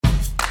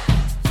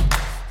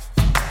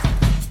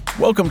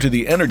Welcome to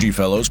the Energy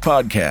Fellows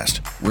podcast,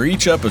 where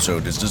each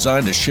episode is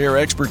designed to share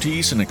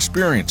expertise and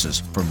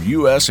experiences from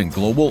U.S. and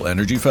global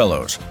energy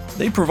fellows.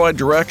 They provide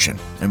direction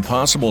and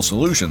possible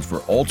solutions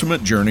for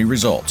ultimate journey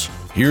results.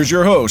 Here's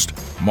your host,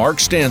 Mark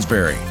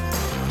Stansberry.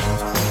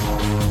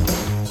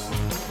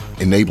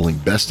 Enabling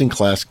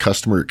best-in-class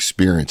customer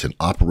experience and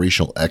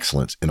operational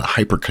excellence in a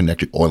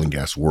hyper-connected oil and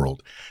gas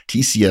world,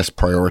 TCS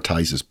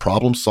prioritizes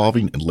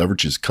problem-solving and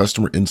leverages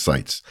customer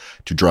insights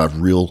to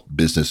drive real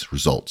business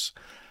results.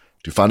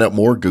 To find out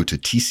more, go to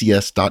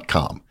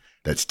tcs.com.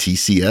 That's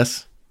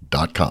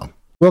tcs.com.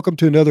 Welcome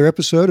to another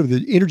episode of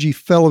the Energy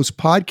Fellows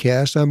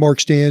podcast. I'm Mark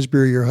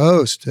Stansberry, your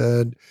host.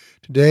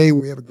 Today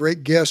we have a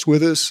great guest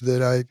with us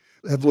that I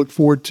have looked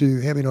forward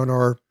to having on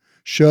our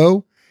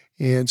show.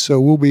 And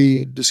so we'll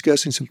be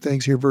discussing some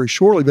things here very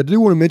shortly. But I do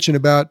want to mention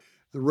about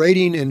the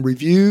rating and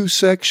review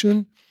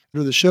section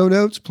under the show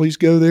notes. Please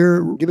go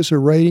there, give us a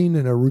rating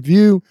and a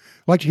review.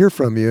 I'd like to hear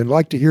from you and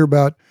like to hear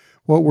about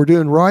what we're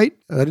doing right.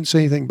 I didn't say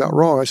anything about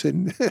wrong. I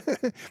said,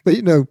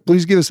 but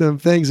please give us some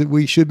things that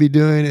we should be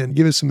doing and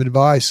give us some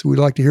advice. We'd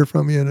like to hear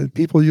from you and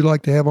people you'd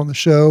like to have on the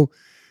show,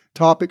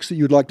 topics that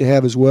you'd like to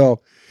have as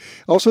well.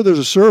 Also, there's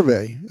a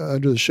survey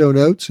under the show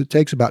notes. It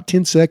takes about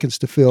 10 seconds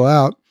to fill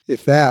out,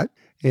 if that.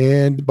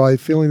 And by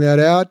filling that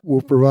out,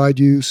 we'll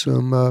provide you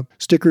some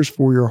stickers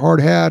for your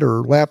hard hat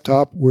or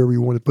laptop, wherever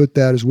you want to put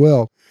that as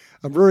well.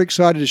 I'm very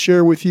excited to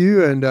share with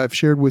you, and I've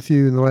shared with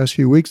you in the last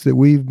few weeks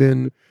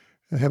that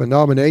have a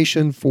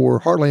nomination for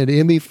Heartland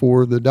Emmy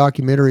for the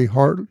documentary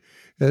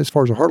as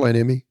far as a Heartland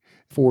Emmy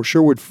for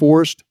Sherwood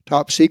Forest,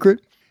 Top Secret.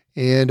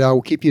 And I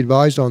will keep you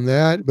advised on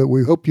that. But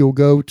we hope you'll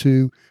go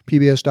to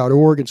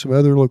pbs.org and some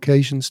other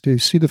locations to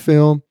see the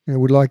film,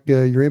 and we'd like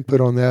your input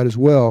on that as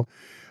well.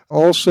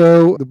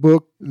 Also, the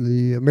book,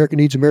 The America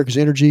Needs America's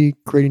Energy,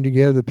 Creating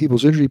Together the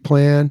People's Energy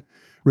Plan,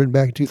 written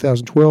back in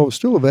 2012, is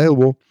still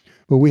available.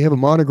 But we have a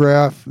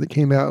monograph that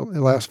came out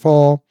last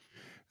fall.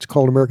 It's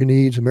called America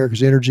Needs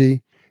America's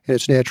Energy and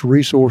its Natural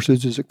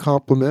Resources as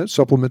a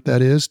supplement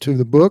that is, to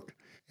the book.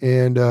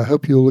 And I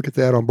hope you'll look at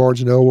that on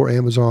Barnes & Noble or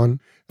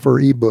Amazon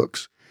for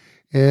ebooks.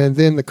 And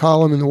then the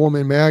column in the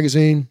Wiseman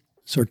magazine.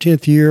 It's our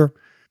 10th year.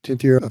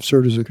 10th year I've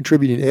served as a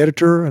contributing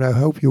editor, and I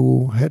hope you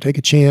will take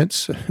a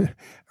chance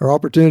or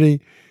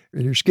opportunity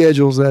in your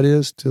schedules, that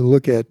is, to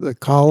look at the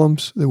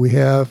columns that we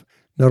have,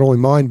 not only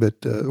mine,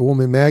 but the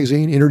Wiseman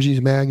magazine, Energy's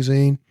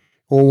magazine,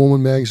 Oil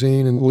Woman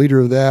magazine, and the leader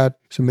of that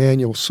is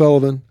Emmanuel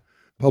Sullivan,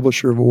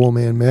 publisher of Oil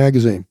Man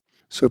magazine.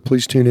 So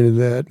please tune into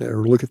that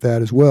or look at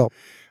that as well.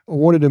 I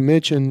wanted to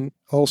mention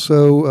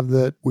also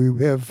that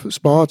we have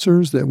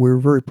sponsors that we're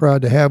very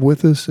proud to have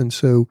with us. And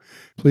so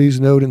please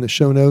note in the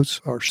show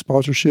notes our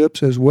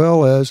sponsorships as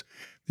well as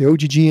the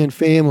OGGN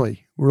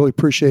family. We really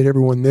appreciate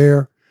everyone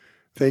there.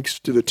 Thanks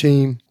to the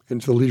team and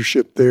to the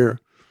leadership there.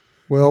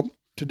 Well,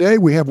 today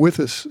we have with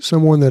us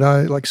someone that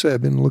like I said,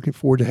 I've been looking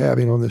forward to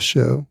having on this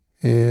show.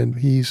 And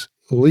he's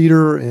a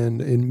leader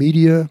in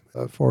media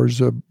as far as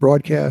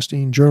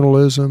broadcasting,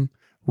 journalism,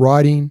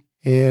 writing.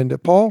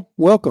 And Paul,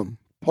 welcome.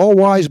 Paul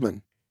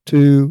Wiseman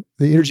to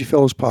the Energy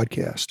Fellows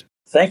podcast.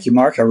 Thank you,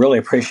 Mark. I really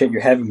appreciate you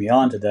having me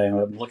on today.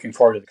 I'm looking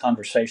forward to the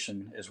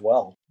conversation as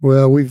well.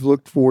 Well, we've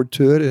looked forward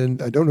to it,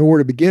 and I don't know where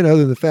to begin other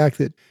than the fact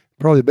that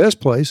probably the best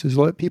place is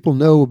to let people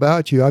know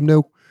about you. I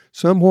know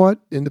somewhat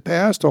in the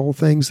past all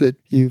things that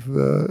you've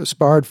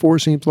aspired for,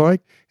 seems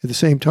like. At the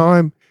same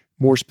time,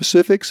 more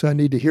specifics I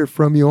need to hear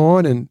from you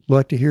on and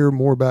like to hear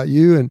more about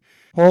you. And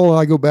Paul and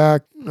I go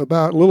back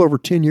about a little over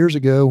 10 years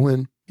ago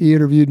when he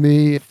interviewed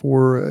me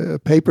for a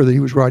paper that he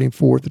was writing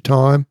for at the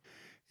time,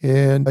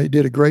 and I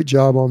did a great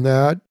job on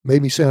that.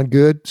 Made me sound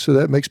good, so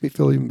that makes me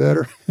feel even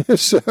better.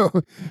 So,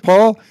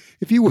 Paul,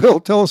 if you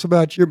will, tell us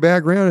about your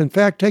background. In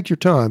fact, take your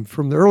time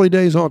from the early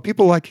days on.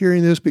 People like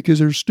hearing this because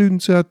there's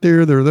students out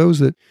there. There are those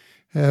that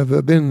have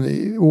been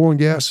in the oil and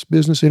gas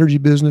business, energy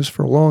business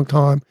for a long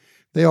time.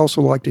 They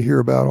also like to hear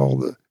about all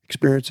the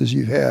experiences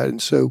you've had.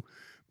 And so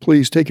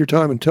please take your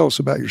time and tell us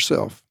about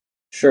yourself.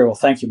 Sure. Well,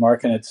 thank you,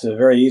 Mark. And it's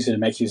very easy to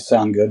make you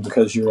sound good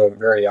because you're a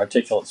very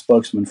articulate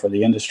spokesman for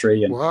the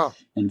industry and wow.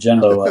 In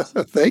general.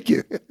 Thank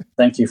you.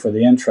 Thank you for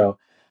the intro.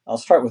 I'll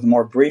start with a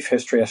more brief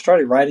history. I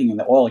started writing in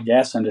the oil and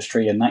gas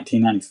industry in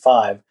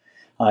 1995.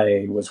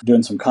 I was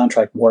doing some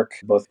contract work,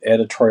 both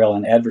editorial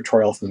and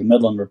advertorial for the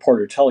Midland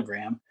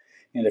Reporter-Telegram.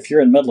 And if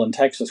you're in Midland,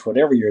 Texas,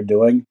 whatever you're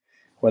doing,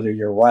 whether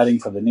you're writing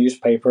for the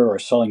newspaper or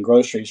selling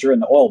groceries, you're in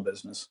the oil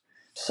business.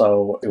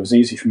 So it was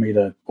easy for me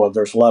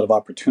there's a lot of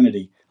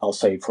opportunity, I'll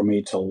say, for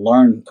me to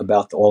learn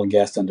about the oil and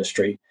gas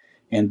industry.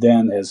 And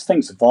then as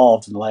things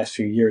evolved in the last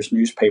few years,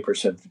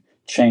 newspapers have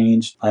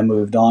changed. I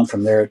moved on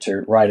from there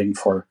to writing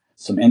for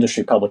some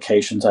industry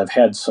publications. I've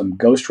had some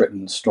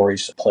ghostwritten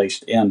stories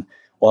placed in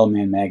Oil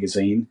Man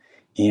magazine,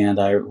 and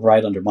I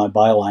write under my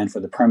byline for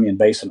the Permian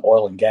Basin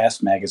Oil and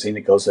Gas magazine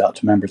that goes out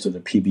to members of the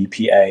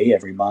PBPA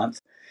every month.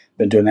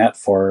 Been doing that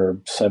for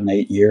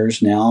 7-8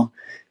 years now,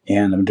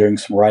 and I'm doing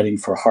some writing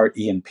for Hart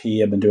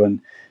E&P. I've been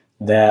doing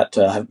that.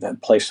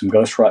 I've placed some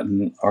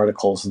ghostwriting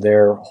articles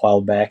there a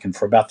while back, and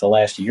for about the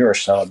last year or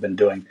so, I've been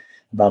doing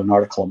about an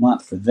article a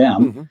month for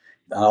them. Mm-hmm.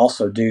 I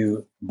also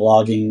do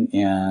blogging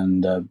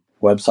and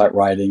website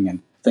writing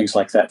and things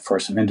like that for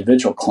some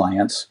individual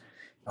clients.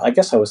 I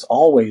guess I was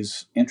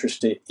always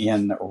interested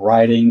in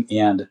writing,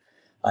 and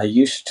I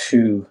used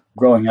to,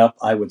 growing up,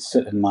 I would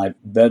sit in my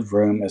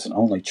bedroom as an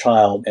only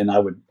child and I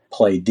would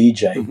play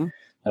DJ. Mm-hmm.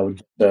 I would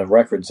get the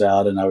records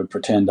out and I would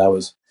pretend I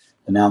was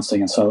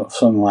announcing. And so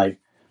some of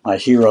my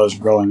heroes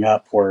growing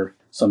up were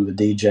some of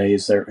the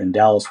DJs there in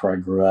Dallas where I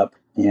grew up,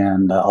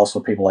 and also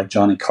people like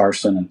Johnny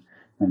Carson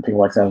and people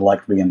like that who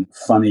liked being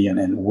funny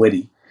and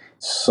witty.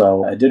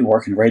 So I did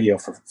work in radio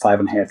for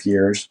 5.5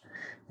 years,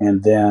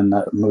 and then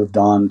moved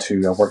on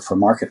to work for a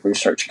market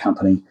research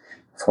company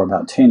for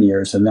about 10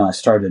 years. And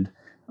then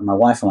my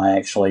wife and I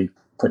actually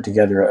put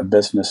together a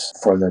business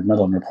for the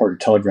Midland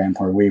Reporter-Telegram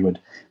where we would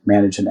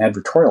manage an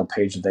advertorial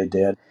page that they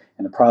did.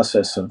 In the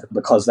process of,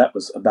 because that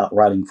was about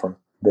writing for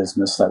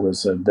business, that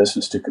was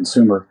business to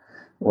consumer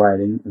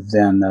writing,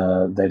 then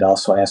they'd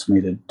also asked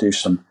me to do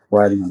some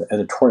writing on the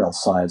editorial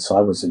side. So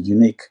I was a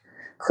unique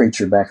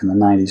creature back in the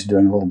 90s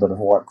doing a little bit of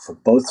work for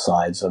both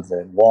sides of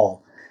the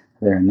wall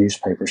there in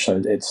newspapers.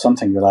 So it's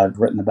something that I've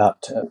written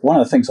about. One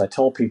of the things I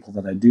tell people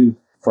that I do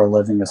for a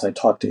living is I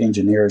talk to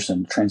engineers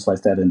and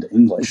translate that into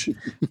English.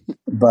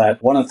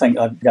 But one of the things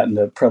I've gotten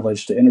the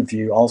privilege to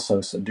interview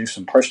also, so do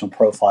some personal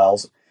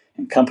profiles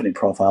and company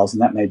profiles,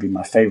 and that may be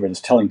my favorite,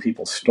 is telling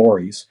people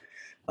stories.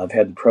 I've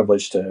had the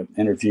privilege to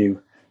interview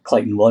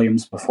Clayton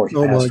Williams before he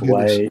passed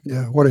away.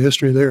 Yeah, what a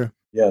history there.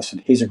 Yes,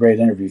 and he's a great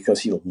interview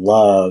because he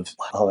loved,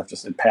 I'll have to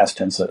say past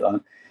tense,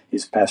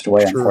 he's passed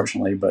away, sure,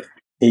 unfortunately, but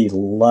he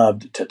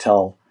loved to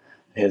tell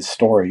his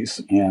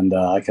stories. And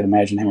I could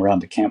imagine him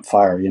around the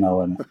campfire,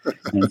 and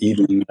an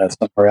evening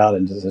somewhere out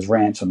in his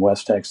ranch in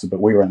West Texas. But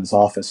we were in his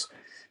office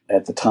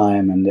at the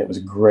time, and it was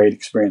a great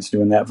experience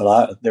doing that.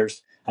 But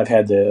I've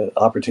had the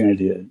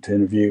opportunity to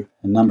interview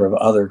a number of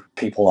other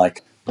people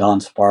like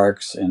Don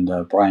Sparks and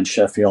Brian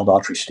Sheffield,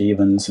 Autry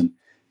Stevens, and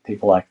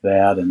people like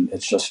that. And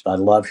it's just, I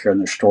love hearing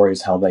their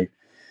stories, how they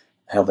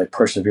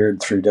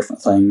persevered through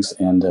different things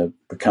and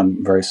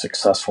become very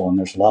successful. And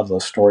there's a lot of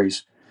those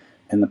stories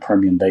in the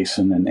Permian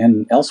Basin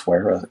and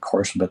elsewhere, of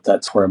course, but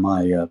that's where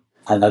I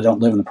don't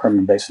live in the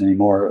Permian Basin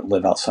anymore. I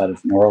live outside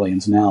of New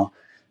Orleans now.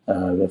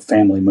 The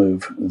family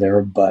moved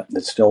there, but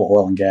it's still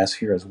oil and gas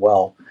here as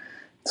well.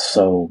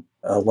 So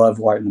I love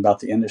writing about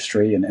the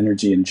industry and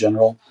energy in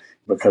general,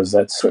 because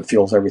that's what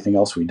fuels everything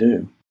else we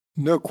do.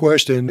 No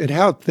question. And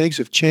how things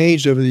have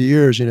changed over the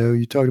years.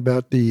 You talked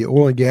about the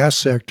oil and gas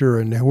sector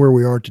and where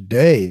we are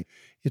today.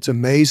 It's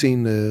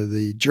amazing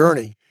the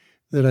journey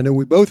that I know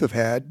we both have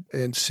had,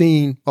 and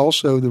seen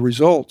also the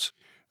results.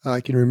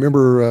 I can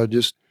remember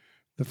just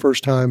the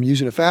first time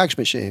using a fax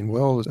machine.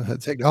 Well,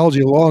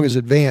 technology along has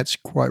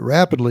advanced quite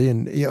rapidly,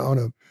 and on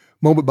a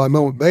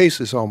moment-by-moment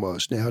basis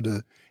almost now,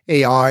 to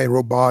AI and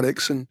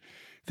robotics and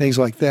things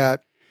like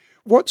that.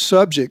 What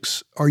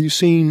subjects are you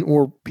seeing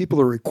or people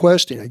are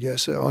requesting, I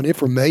guess, on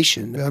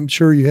information? I'm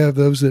sure you have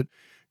those that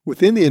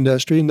within the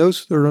industry and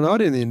those that are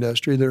not in the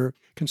industry. They're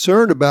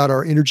concerned about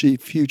our energy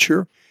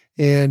future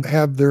and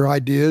have their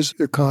ideas,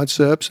 their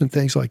concepts, and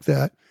things like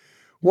that.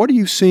 What are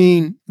you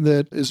seeing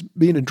that is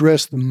being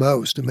addressed the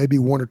most? And maybe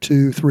 1 or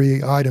 2,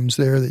 3 items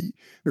there that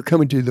are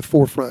coming to the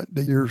forefront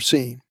that you're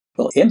seeing.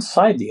 Well,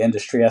 inside the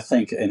industry, I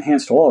think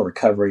enhanced oil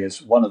recovery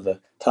is one of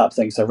the top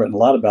things. I've written a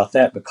lot about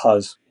that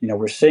because,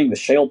 we're seeing the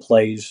shale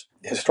plays.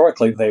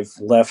 Historically, they've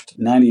left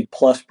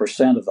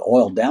 90+% of the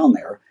oil down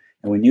there,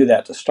 and we knew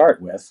that to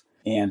start with.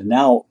 And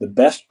now the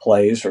best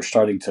plays are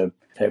starting to,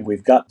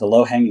 we've got the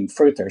low-hanging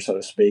fruit there, so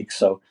to speak.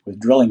 So with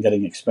drilling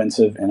getting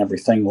expensive and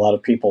everything, a lot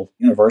of people,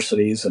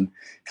 universities and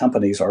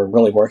companies are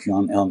really working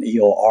on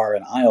EOR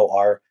and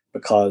IOR,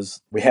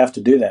 because we have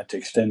to do that to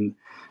extend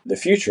the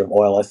future of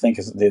oil, I think,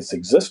 is its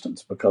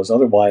existence. Because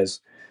otherwise,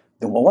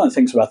 one of the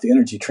things about the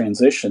energy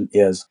transition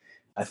is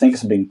I think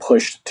it's being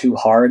pushed too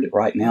hard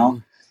right now. Mm-hmm.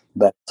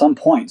 But at some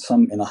point,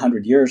 in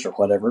 100 years or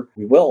whatever,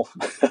 we will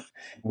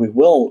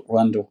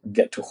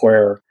get to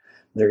where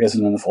there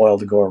isn't enough oil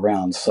to go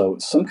around. So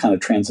some kind of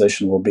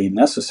transition will be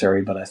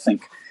necessary, but I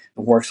think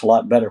it works a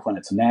lot better when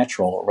it's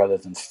natural rather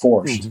than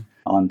forced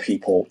on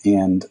people.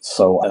 And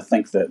so I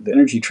think that the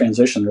energy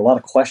transition, there are a lot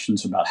of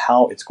questions about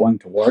how it's going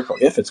to work or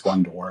if it's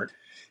going to work.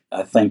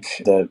 I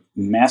think the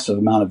massive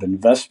amount of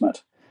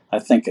investment, I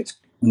think it's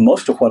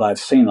most of what I've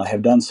seen. I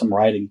have done some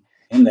writing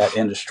in that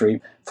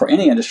industry. For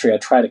any industry, I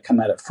try to come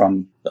at it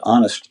from the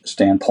honest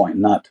standpoint,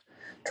 not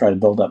try to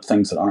build up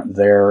things that aren't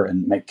there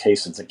and make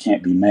cases that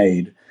can't be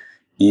made.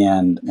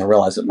 And I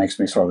realize it makes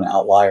me sort of an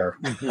outlier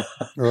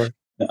Right.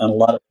 in a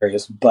lot of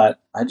areas, but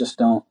I just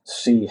don't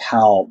see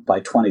how by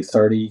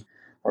 2030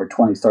 or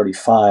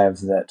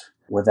 2035 that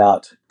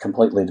without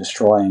completely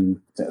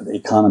destroying the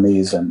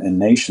economies and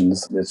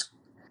nations,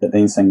 that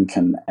anything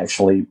can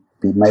actually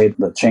be made,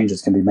 the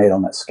changes can be made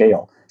on that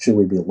scale. Should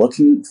we be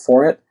looking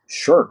for it?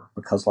 Sure,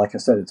 because like I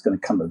said, it's going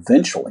to come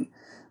eventually,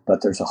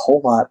 but there's a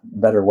whole lot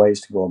better ways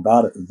to go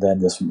about it than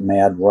this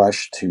mad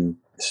rush to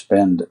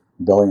spend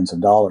billions of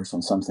dollars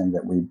on something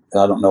that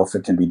I don't know if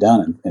it can be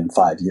done in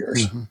 5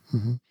 years. Mm-hmm,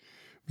 mm-hmm.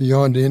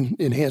 Beyond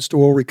enhanced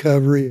oil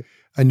recovery,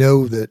 I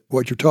know that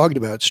what you're talking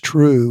about is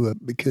true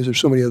because there's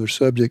so many other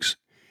subjects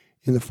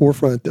in the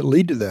forefront that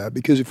lead to that.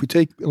 Because if we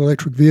take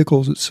electric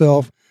vehicles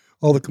itself,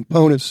 all the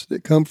components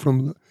that come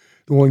from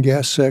the oil and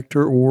gas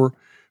sector or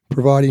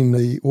providing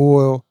the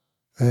oil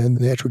and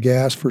the natural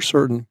gas for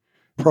certain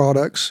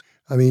products,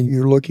 I mean,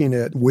 you're looking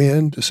at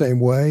wind the same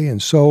way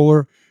and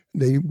solar.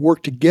 They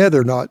work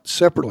together, not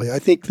separately. I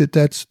think that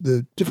that's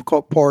the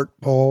difficult part,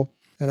 Paul,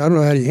 and I don't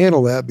know how you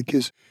handle that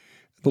because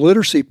the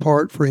literacy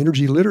part for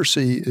energy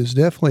literacy is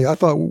definitely, I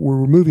thought we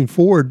were moving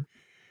forward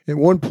at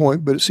one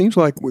point, but it seems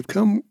like we've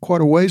come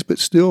quite a ways, but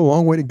still a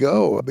long way to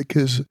go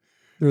because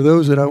there are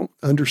those that don't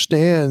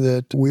understand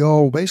that we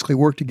all basically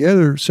work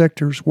together,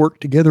 sectors work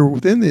together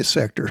within this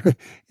sector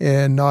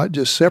and not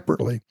just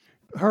separately.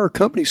 How are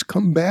companies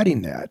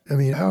combating that? I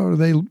mean, how are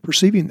they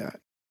perceiving that?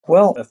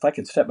 Well, if I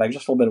could step back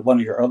just a little bit, one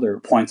of your other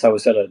points, I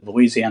was at a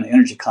Louisiana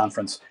energy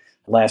conference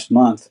last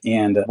month,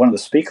 and one of the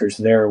speakers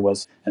there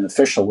was an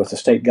official with the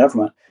state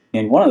government.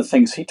 And one of the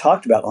things he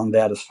talked about on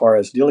that as far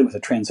as dealing with the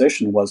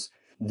transition was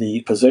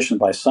the position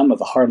by some of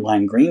the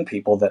hardline green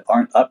people that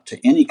aren't up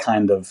to any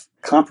kind of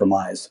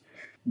compromise,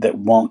 that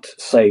won't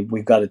say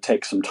we've got to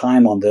take some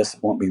time on this,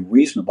 it won't be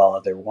reasonable.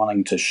 They're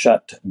wanting to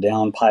shut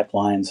down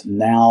pipelines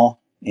now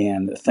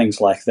and things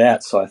like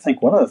that. So I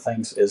think one of the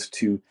things is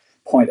to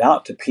point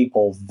out to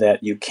people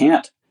that you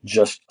can't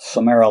just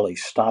summarily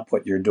stop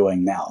what you're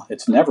doing now.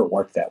 It's never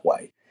worked that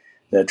way.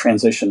 The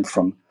transition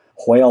from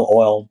whale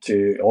oil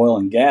to oil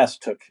and gas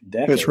took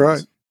decades. That's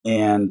right.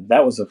 And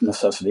that was a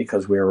necessity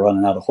because we were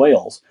running out of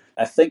whales.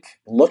 I think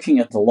looking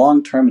at the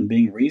long term and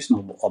being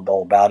reasonable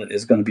about it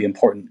is going to be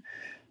important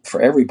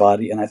for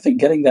everybody. And I think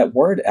getting that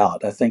word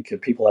out, I think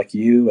people like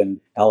you and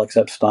Alex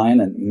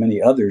Epstein and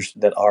many others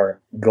that are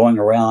going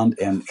around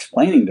and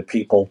explaining to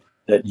people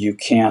that you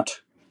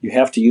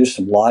have to use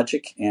some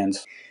logic. And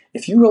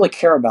if you really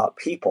care about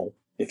people,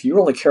 if you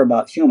really care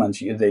about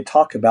humans, they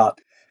talk about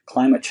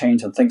climate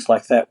change and things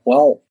like that.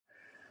 Well,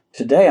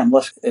 today,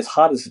 unless as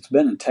hot as it's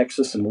been in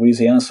Texas and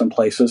Louisiana, some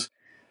places,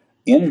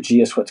 energy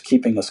is what's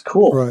keeping us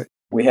cool. Right.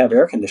 We have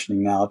air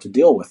conditioning now to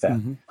deal with that.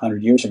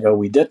 100 years ago,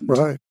 we didn't.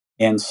 Right.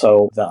 And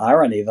so the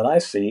irony that I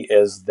see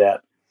is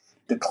that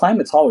the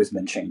climate's always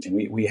been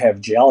changing. We have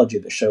geology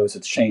that shows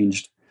it's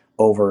changed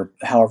over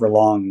however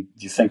long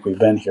you think we've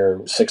been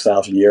here,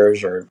 6,000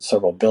 years or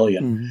several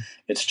billion.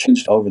 It's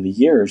changed over the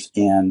years,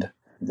 and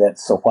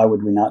so why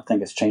would we not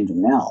think it's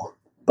changing now?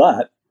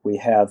 But we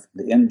have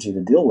the energy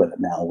to deal with it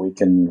now. We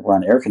can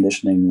run air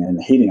conditioning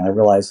and heating. I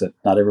realize that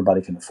not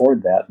everybody can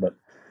afford that, but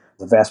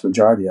the vast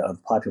majority of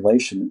the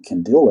population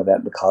can deal with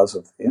that because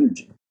of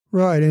energy.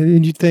 Right,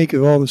 and you think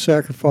of all the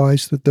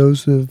sacrifice that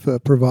those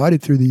have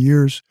provided through the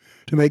years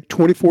to make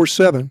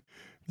 24/7,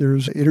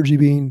 there's energy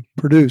being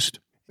produced.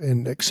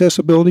 And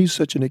accessibility is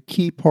such a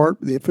key part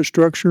of the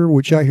infrastructure,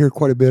 which I hear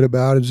quite a bit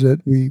about, is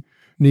that we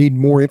need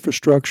more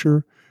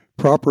infrastructure,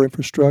 proper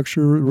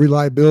infrastructure,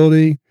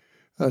 reliability.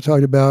 I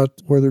talked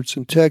about whether it's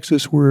in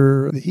Texas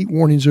where the heat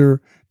warnings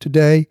are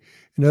today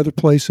and other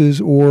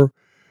places,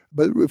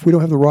 but if we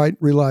don't have the right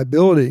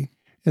reliability,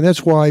 and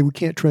that's why we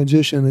can't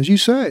transition, as you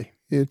say,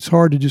 it's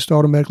hard to just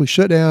automatically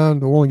shut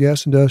down the oil and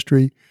gas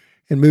industry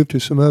and move to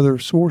some other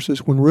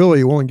sources when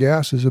really oil and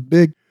gas is a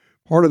big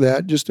part of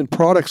that just in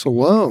products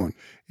alone.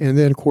 And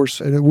then, of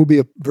course, and it will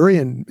be very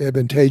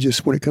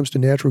advantageous when it comes to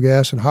natural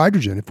gas and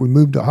hydrogen. If we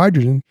move to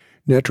hydrogen,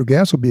 natural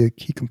gas will be a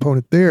key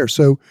component there.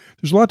 So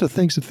there's lots of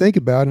things to think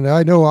about. And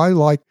I know I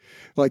like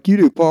you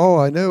do, Paul,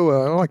 I know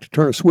I like to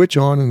turn a switch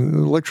on and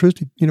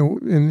electricity,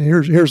 and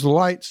here's the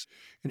lights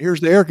and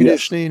here's the air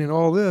conditioning and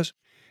all this.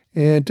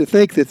 And to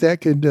think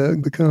that could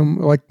become,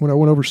 like when I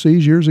went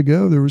overseas years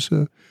ago, there was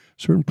a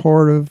certain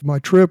part of my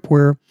trip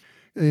where,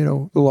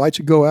 the lights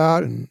would go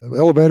out and the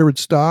elevator would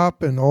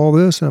stop and all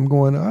this. And I'm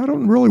going, I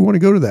don't really want to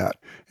go to that.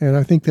 And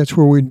I think that's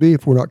where we'd be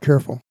if we're not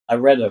careful. I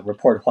read a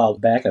report a while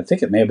back, I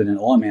think it may have been in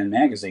Oil Man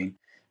magazine,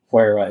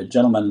 where a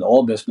gentleman in the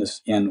oil business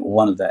in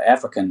one of the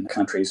African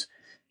countries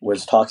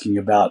was talking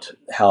about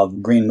how the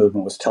green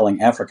movement was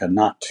telling Africa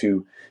not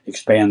to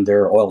expand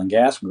their oil and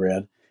gas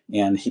grid.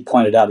 And he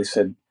pointed out, he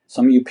said,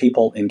 some of you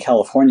people in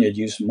California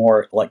use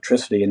more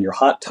electricity in your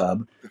hot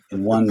tub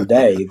in one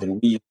day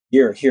than we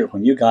here.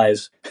 When you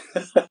guys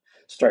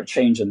start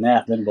changing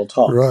that, then we'll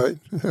talk. Right.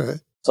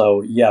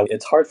 So, yeah,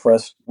 it's hard for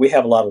us. We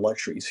have a lot of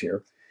luxuries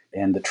here.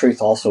 And the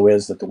truth also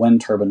is that the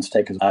wind turbines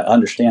I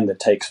understand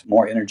that takes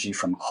more energy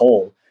from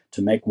coal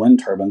to make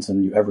wind turbines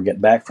than you ever get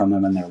back from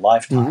them in their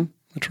lifetime.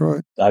 That's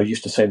right. I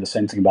used to say the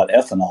same thing about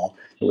ethanol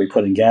that we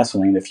put in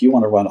gasoline. If you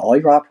want to run all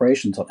your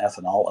operations on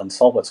ethanol and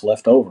sell what's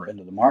left over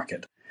into the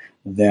market,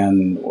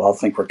 then I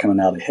think we're coming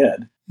out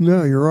ahead.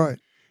 No, you're right.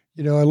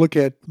 I look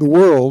at the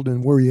world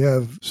and where you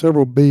have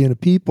several billion of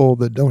people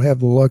that don't have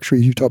the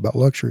luxuries, you talk about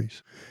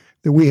luxuries,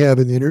 that we have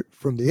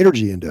from the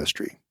energy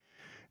industry.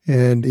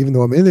 And even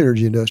though I'm in the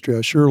energy industry,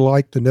 I sure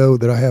like to know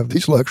that I have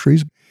these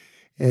luxuries.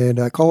 And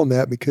I call them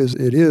that because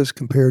it is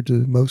compared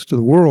to most of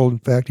the world. In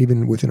fact,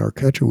 even within our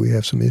country, we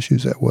have some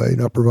issues that way,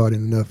 not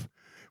providing enough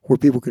where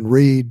people can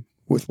read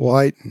with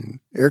light and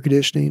air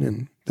conditioning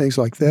and things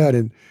like that.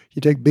 And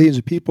you take billions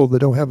of people that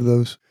don't have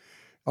those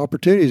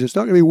opportunities. It's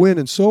not going to be wind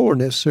and solar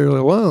necessarily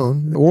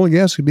alone. Oil and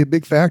gas could be a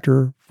big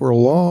factor for a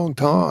long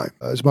time,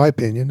 is my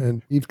opinion.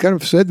 And you've kind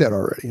of said that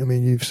already. I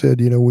mean, you've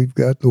said, we've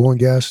got the oil and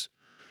gas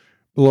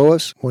below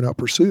us. Why not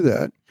pursue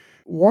that?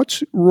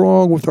 What's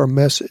wrong with our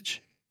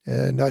message?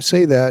 And I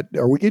say that,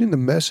 are we getting the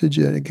message?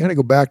 And kind of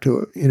go back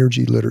to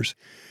energy literacy.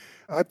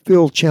 I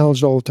feel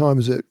challenged all the time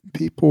is that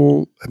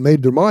people have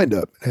made their mind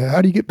up.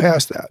 How do you get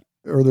past that?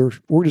 Are there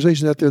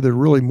organizations out there that are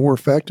really more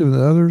effective than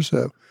others?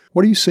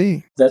 What are you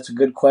seeing? That's a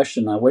good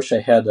question. I wish I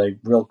had a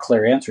real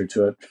clear answer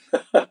to it.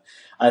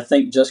 I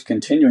think just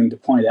continuing to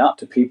point out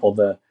to people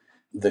the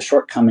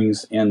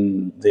shortcomings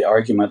in the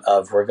argument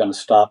of we're going to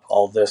stop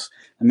all this.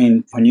 I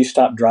mean, when you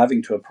stop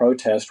driving to a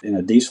protest in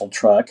a diesel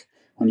truck,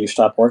 when you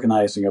stop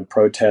organizing a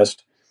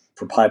protest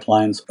for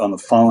pipelines on a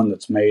phone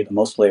that's made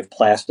mostly of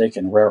plastic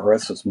and rare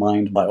earths that's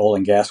mined by oil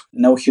and gas,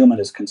 no human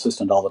is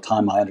consistent all the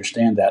time. I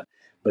understand that.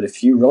 But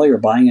if you really are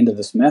buying into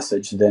this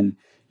message, then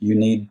you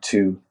need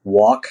to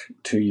walk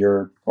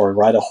or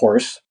ride a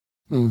horse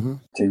to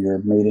your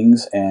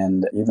meetings,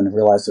 and even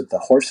realize that the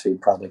horse feed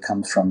probably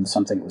comes from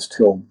something that was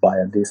tilled by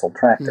a diesel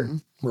tractor.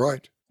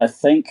 Right. I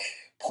think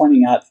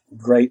pointing out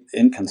great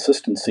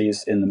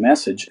inconsistencies in the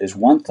message is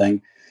one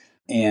thing,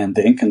 and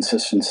the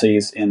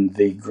inconsistencies in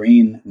the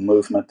green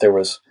movement.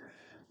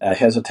 I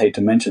hesitate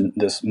to mention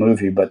this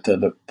movie, but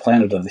the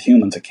Planet of the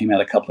Humans that came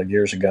out a couple of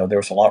years ago, there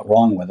was a lot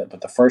wrong with it,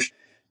 but the first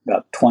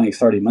about 20,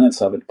 30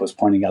 minutes of it was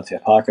pointing out the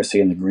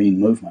hypocrisy in the green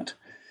movement.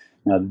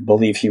 And I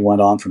believe he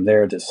went on from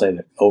there to say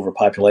that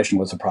overpopulation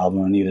was a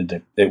problem and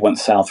it went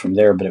south from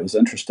there, but it was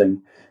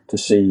interesting to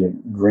see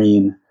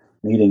green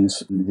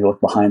meetings. You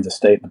look behind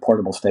the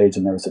portable stage,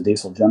 and there was a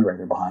diesel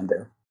generator behind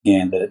there.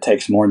 And that it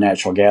takes more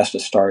natural gas to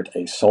start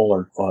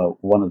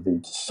one of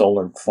the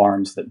solar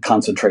farms that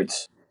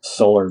concentrates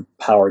solar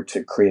power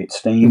to create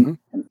steam,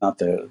 and not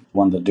the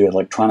one that do it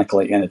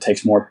electronically. And it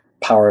takes more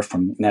power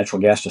from natural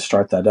gas to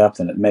start that up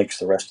than it makes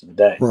the rest of the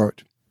day.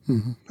 Right.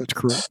 That's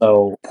correct.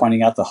 So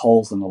pointing out the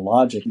holes in the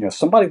logic, if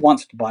somebody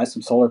wants to buy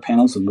some solar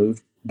panels and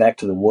move back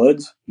to the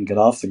woods and get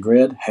off the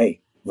grid,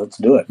 hey, let's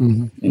do it,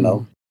 and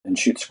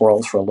shoot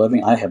squirrels for a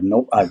living. I'm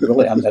not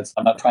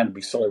trying to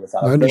be silly with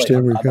that. I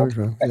understand where you're coming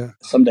from. Yeah.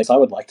 Some days I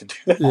would like to do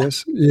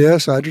that.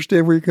 Yes, I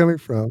understand where you're coming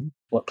from.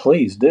 Well,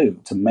 please do,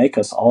 to make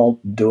us all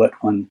do it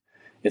when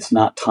it's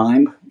not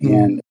time,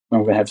 and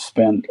we're going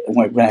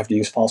to have to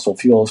use fossil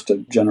fuels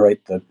to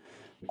generate the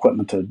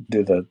equipment to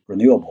do the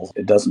renewables.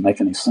 It doesn't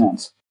make any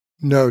sense.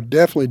 No,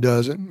 definitely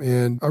doesn't.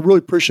 And I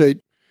really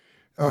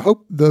I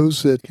hope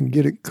those that can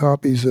get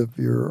copies of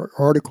your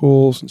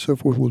articles and so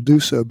forth will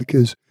do so,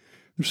 because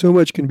there's so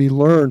much can be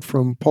learned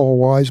from Paul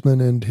Wiseman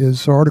and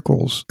his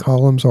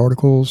columns,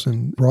 articles,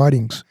 and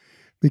writings.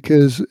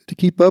 Because to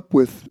keep up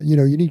with, you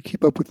need to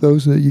keep up with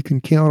those that you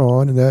can count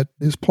on, and that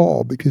is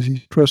Paul, because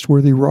he's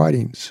trustworthy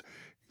writings.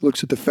 He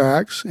looks at the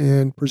facts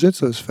and presents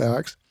those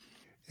facts.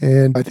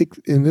 And I think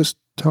in this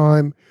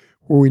time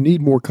where we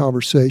need more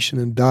conversation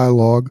and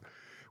dialogue,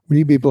 we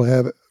need people to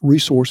have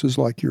resources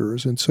like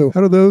yours. And so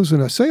how do those,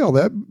 and I say all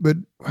that, but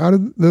how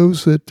do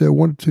those that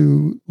want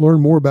to learn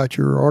more about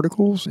your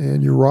articles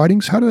and your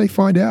writings, how do they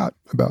find out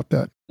about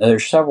that?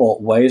 There's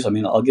several ways.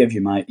 I'll give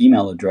you my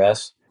email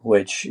address,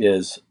 which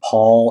is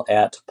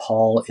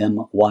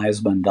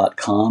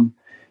paul@paulmwiseman.com.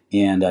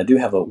 And I do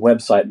have a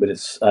website, but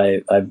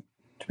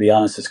to be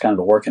honest, it's kind of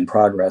a work in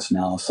progress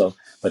now.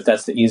 But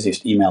that's the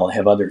easiest email. I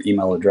have other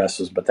email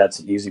addresses, but that's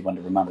an easy one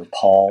to remember,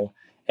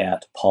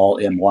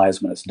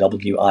 paul@paulmwiseman. It's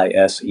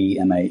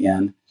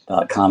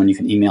WISEMAN.com. And you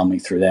can email me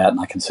through that, and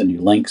I can send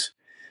you links.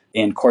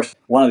 And of course,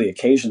 one of the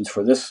occasions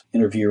for this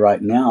interview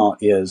right now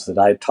is that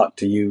I talked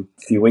to you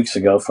a few weeks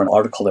ago for an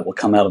article that will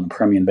come out in the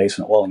Permian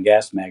Basin Oil and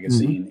Gas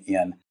magazine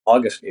in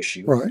August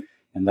issue. Right.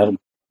 And that'll be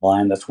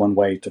online. That's one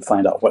way to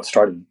find out what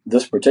started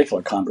this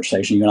particular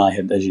conversation. You and I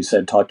had, as you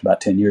said, talked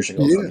about 10 years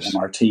ago for an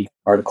MRT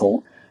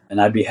article.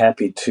 And I'd be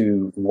happy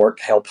to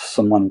help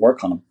someone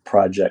work on a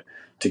project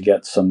to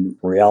get some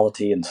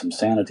reality and some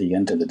sanity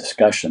into the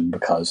discussion,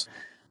 because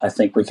I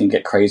think we can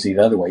get crazy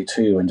the other way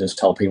too and just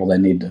tell people they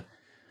need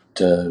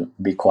to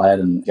be quiet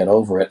and get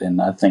over it.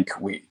 And I think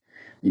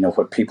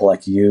what people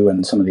like you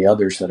and some of the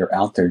others that are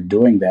out there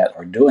doing that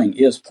are doing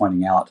is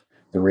pointing out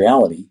the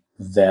reality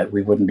that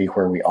we wouldn't be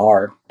where we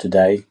are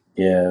today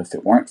if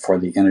it weren't for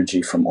the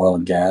energy from oil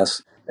and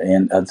gas.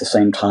 And at the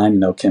same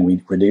time, can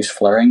we reduce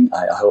flaring?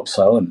 I hope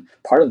so. And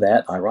part of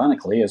that,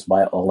 ironically, is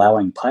by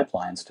allowing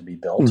pipelines to be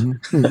built,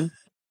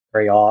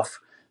 carry off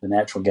the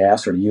natural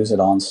gas, or to use it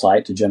on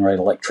site to generate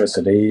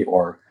electricity,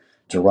 or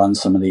to run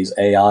some of these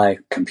AI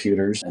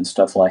computers and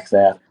stuff like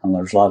that. And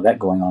there's a lot of that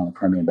going on in the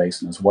Permian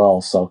Basin as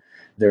well. So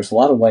there's a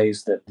lot of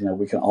ways that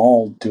we can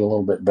all do a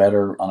little bit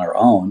better on our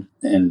own.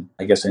 And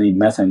I guess any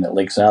methane that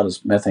leaks out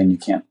is methane you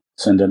can't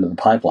send into the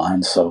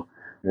pipeline. So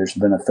there's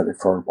benefit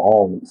for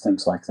all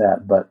things like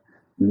that. But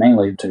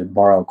mainly, to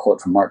borrow a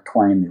quote from Mark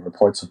Twain, the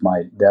reports of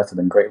my death have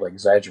been greatly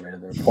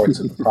exaggerated. The reports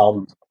of the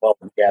problems of the oil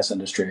and gas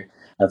industry,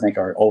 I think,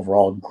 are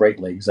overall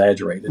greatly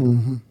exaggerated.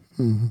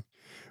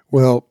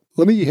 Well,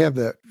 Let me have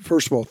that.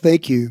 First of all,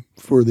 thank you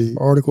for the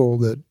article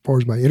that as far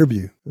as my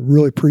interview. I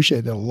really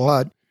appreciate that a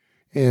lot.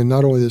 And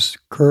not only this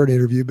current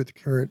interview, but the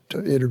current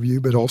interview,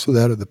 but also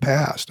that of the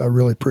past. I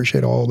really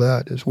appreciate all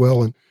that as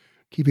well and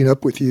keeping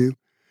up with you.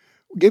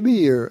 Give me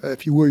your,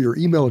 if you will, your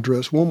email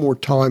address one more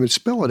time and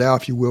spell it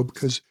out, if you will,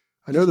 because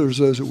I know there's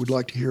those that would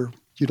like to hear,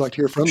 you'd like to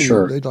hear from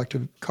Sure. you. They'd like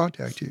to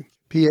contact you.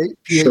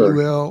 Sure.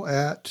 Paul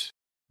at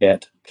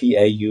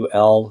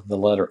Paul, the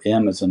letter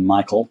M is in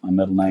Michael, my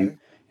middle name, okay.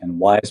 and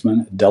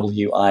Wiseman,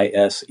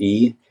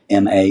 Wiseman.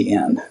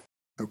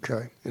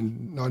 Okay.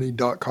 And not any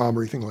 .com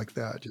or anything like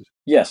that. Just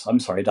Yes, I'm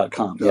sorry,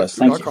 .com. Yes,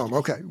 thank you. .com.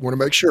 Okay. Want to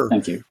make sure.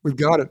 Thank you. We've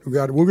got it.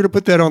 We're going to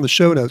put that on the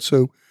show notes.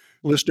 So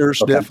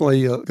listeners,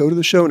 definitely go to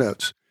the show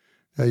notes.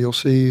 You'll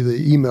see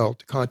the email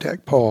to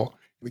contact Paul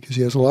because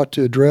he has a lot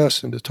to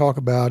address and to talk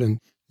about and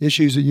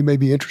issues that you may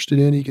be interested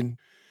in. He can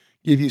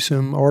give you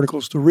some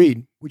articles to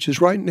read, which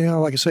is right now,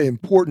 like I say,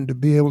 important to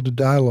be able to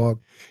dialogue.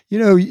 You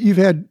know, you've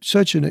had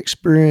such an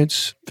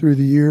experience through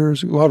the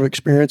years, a lot of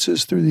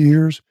experiences through the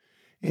years.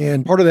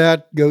 And part of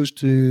that goes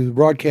to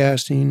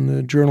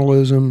broadcasting,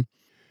 journalism,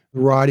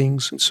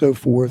 writings, and so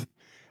forth.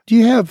 Do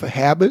you have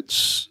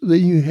habits that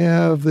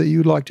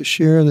you'd like to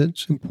share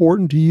that's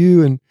important to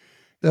you and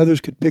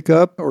others could pick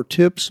up, or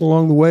tips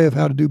along the way of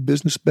how to do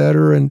business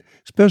better, and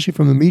especially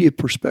from the media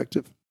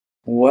perspective?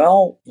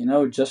 Well,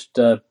 just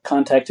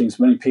contacting as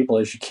many people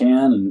as you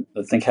can. And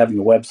I think having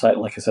a website,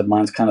 like I said,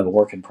 mine's kind of a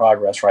work in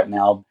progress right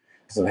now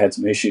because I've had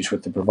some issues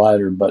with the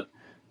provider,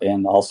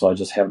 and also I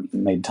just haven't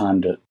made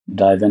time to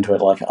dive into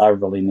it like I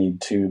really need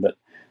to. But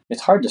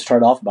it's hard to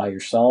start off by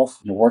yourself.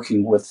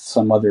 Working with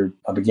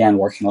I began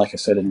working, like I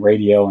said, in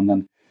radio, and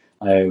then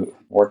I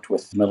worked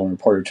with the Midland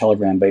Reporter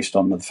Telegram based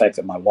on the fact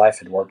that my wife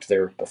had worked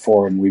there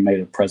before, and we made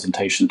a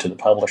presentation to the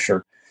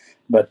publisher.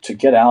 But to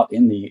get out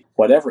in the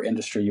whatever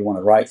industry you want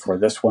to write for,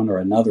 this one or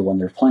another one,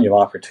 there's plenty of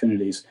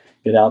opportunities.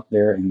 Get out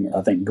there, and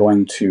I think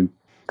going to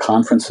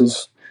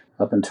conferences.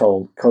 Up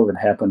until COVID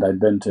happened,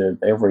 I'd been to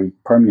every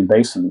Permian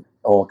Basin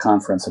oil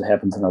conference that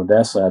happens in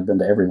Odessa. I'd been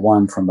to every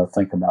one from I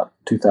think about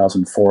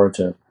 2004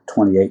 to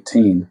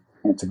 2018.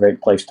 And it's a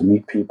great place to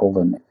meet people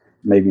and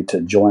maybe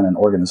to join an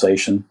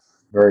organization,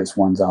 various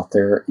ones out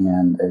there,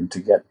 and to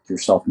get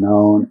yourself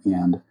known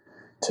and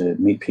to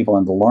meet people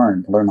and to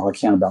learn all I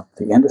can about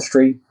the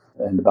industry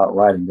and about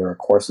writing. There are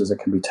courses that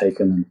can be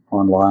taken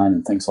online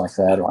and things like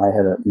that. I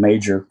had a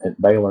major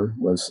at Baylor,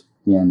 was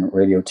in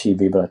radio,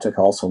 TV, but I took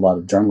also a lot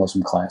of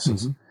journalism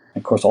classes. Mm-hmm.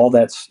 Of course, all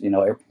that's,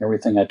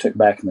 everything I took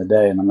back in the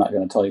day, and I'm not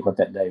going to tell you what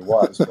that day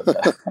was,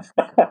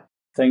 but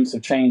things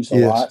have changed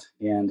a lot,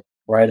 and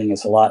writing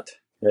is a lot.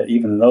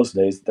 Even in those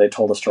days, they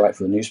told us to write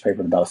for the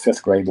newspaper at about a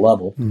fifth grade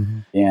level, mm-hmm.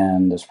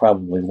 and it's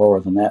probably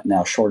lower than that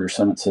now, shorter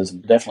sentences,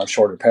 definitely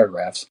shorter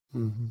paragraphs.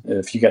 Mm-hmm.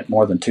 If you get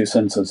more than 2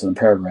 sentences in a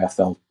paragraph,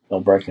 they'll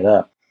break it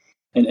up.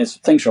 And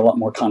things are a lot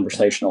more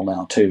conversational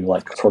now, too,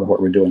 like sort of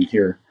what we're doing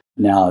here.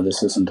 Now,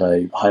 this isn't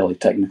a highly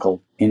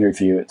technical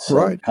interview. It's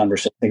a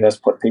conversation. I think that's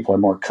what people are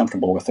more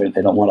comfortable with. They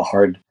don't want a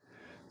hard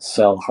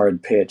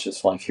pitch.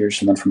 It's like, here's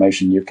some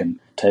information you can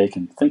take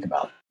and think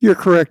about. You're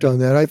correct on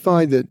that. I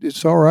find that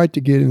it's all right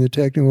to get in the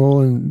technical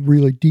and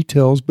really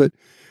details, but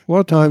a lot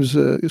of times,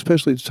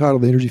 especially the title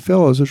of the Energy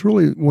Fellows, is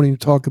really wanting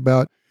to talk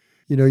about,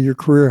 your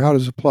career, how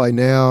does it apply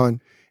now,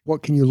 and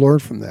what can you learn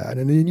from that?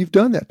 And you've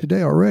done that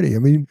today already. I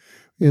mean,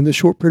 in this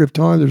short period of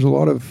time, there's a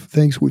lot of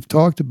things we've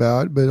talked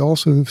about, but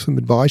also some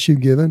advice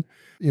you've given,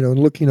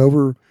 looking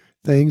over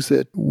things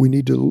that we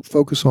need to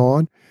focus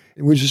on,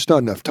 and which is not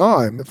enough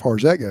time as far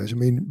as that goes. I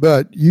mean,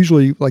 but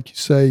usually, like you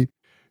say,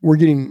 we're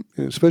getting,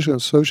 especially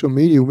on social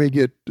media, we may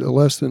get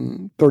less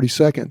than 30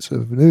 seconds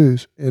of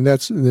news, and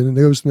then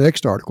there goes the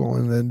next article,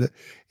 and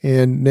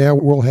now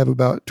we'll have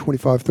about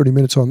 25, 30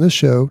 minutes on this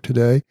show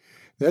today.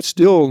 That's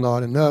still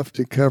not enough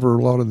to cover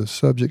a lot of the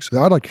subjects that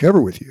I'd like to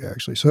cover with you,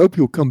 actually. So I hope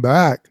you'll come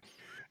back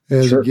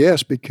as a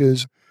guest,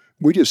 because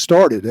we just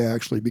started,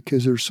 actually,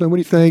 because there's so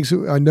many things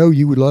I know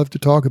you would love to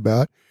talk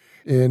about,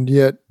 and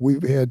yet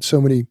we've had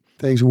so many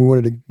things we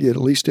wanted to get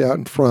at least out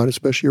in front,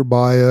 especially your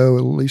bio,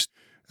 at least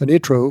an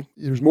intro.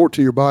 There's more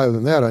to your bio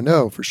than that, I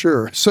know, for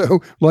sure.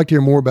 So I'd like to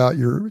hear more about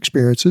your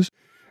experiences.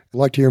 I'd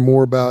like to hear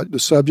more about the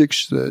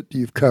subjects that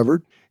you've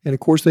covered. And,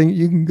 of course, then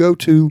you can go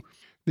to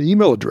the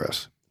email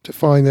address to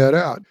find that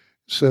out.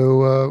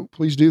 So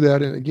please do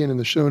that, and again, in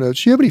the show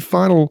notes. Do you have any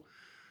final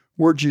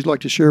words you'd like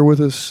to share with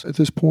us at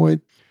this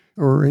point,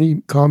 or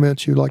any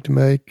comments you'd like to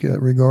make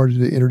regarding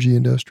the energy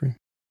industry?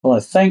 Well, I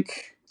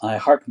think I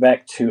hark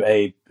back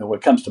to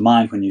what comes to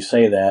mind when you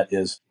say that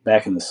is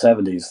back in the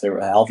 70s,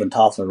 Alvin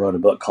Toffler wrote a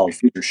book called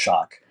Future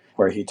Shock,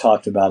 where he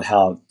talked about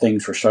how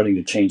things were starting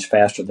to change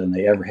faster than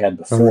they ever had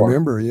before. I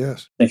remember,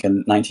 yes. I think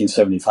in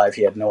 1975,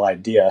 he had no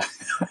idea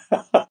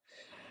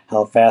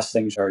how fast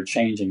things are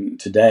changing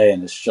today.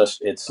 And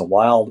it's a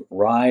wild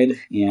ride,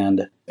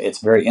 and it's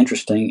very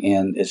interesting.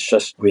 And it's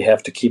just, we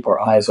have to keep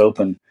our eyes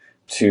open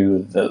to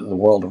the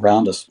world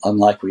around us,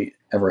 unlike we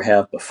ever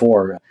have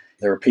before.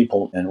 There are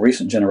people in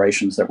recent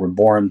generations that were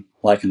born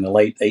like in the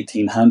late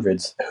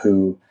 1800s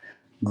who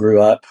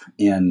grew up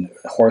in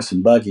horse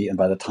and buggy, and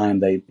by the time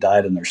they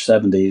died in their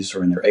 70s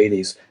or in their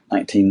 80s,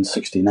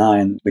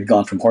 1969, we'd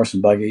gone from horse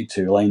and buggy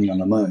to landing on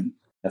the moon.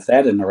 If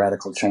that isn't a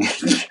radical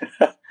change,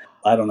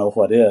 I don't know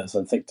what is.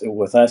 I think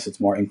with us it's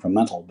more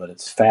incremental, but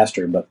it's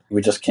faster, but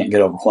we just can't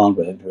get overwhelmed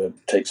with it. It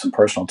takes some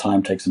personal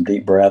time, take some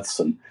deep breaths,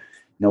 and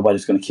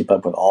nobody's going to keep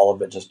up with all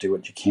of it. Just do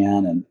what you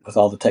can. And with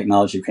all the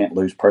technology, you can't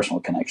lose personal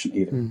connection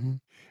either. Mm-hmm.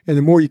 And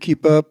the more you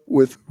keep up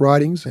with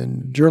writings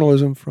and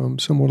journalism from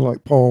someone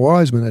like Paul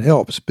Wiseman, it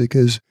helps,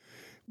 because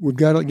we've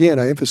got, again,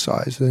 I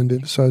emphasize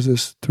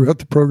this throughout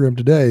the program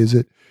today, is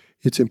that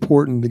it's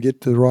important to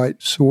get to the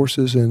right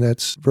sources, and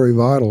that's very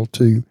vital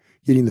to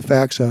getting the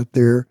facts out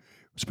there,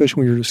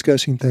 especially when you're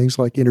discussing things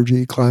like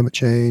energy, climate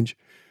change,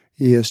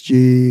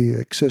 ESG,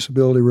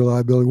 accessibility,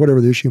 reliability, whatever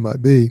the issue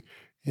might be.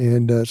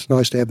 And it's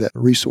nice to have that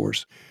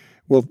resource.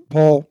 Well,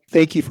 Paul,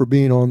 thank you for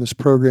being on this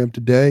program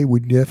today. We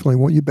definitely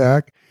want you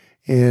back,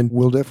 and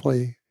we'll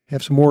definitely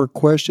have some more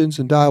questions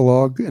and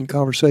dialogue and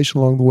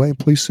conversation along the way. And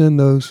please send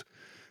those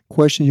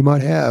questions you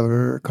might have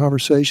or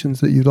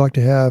conversations that you'd like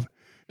to have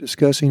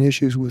discussing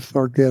issues with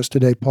our guest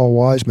today, Paul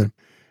Wiseman.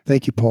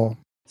 Thank you, Paul.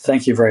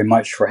 Thank you very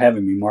much for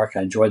having me, Mark.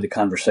 I enjoyed the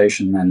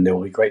conversation, and it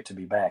will be great to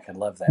be back. I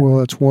love that. Well,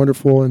 that's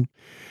wonderful. And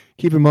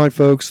keep in mind,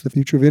 folks, the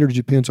future of energy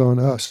depends on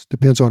us,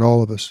 depends on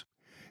all of us.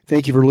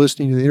 Thank you for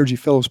listening to the Energy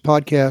Fellows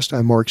Podcast.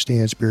 I'm Mark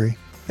Stansberry.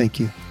 Thank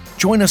you.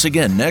 Join us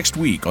again next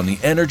week on the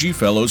Energy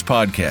Fellows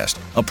Podcast,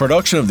 a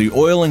production of the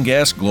Oil and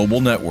Gas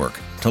Global Network.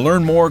 To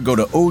learn more, go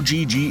to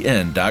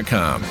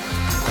oggn.com.